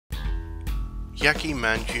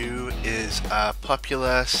Yaki-Manju is a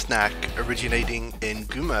popular snack originating in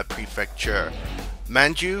Gunma Prefecture.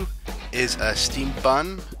 Manju is a steamed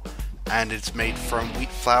bun and it's made from wheat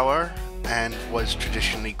flour and was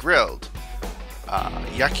traditionally grilled.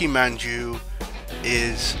 Yaki-Manju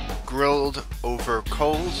is grilled over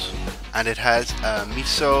coals and it has a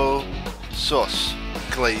miso sauce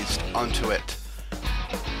glazed onto it.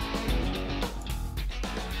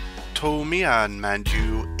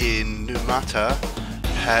 Yaki-Manju in Numata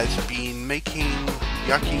has been making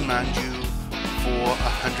Yaki-Manju for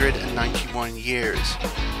 191 years,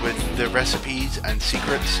 with the recipes and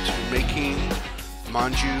secrets to making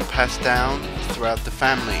manju passed down throughout the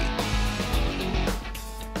family.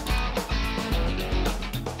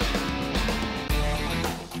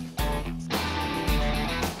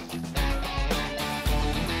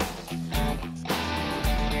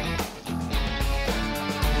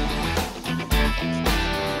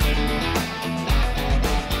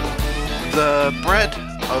 The bread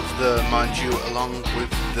of the manju along with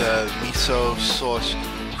the miso sauce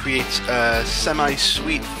creates a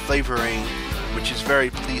semi-sweet flavoring which is very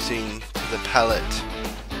pleasing to the palate.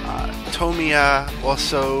 Tomiya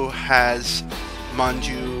also has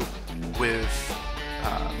manju with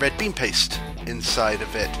red bean paste inside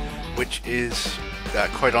of it, which is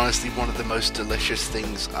quite honestly one of the most delicious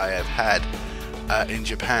things I have had in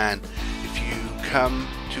Japan. If you come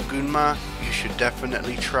to Gunma, you should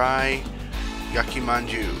definitely try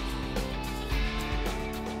Yaki-Manju.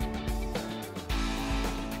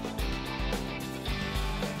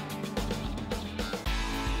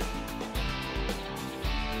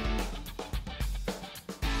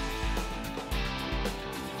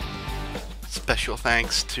 Special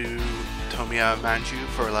thanks to Yaki-Manju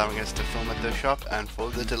for allowing us to film at their shop and for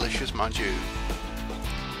the delicious manju.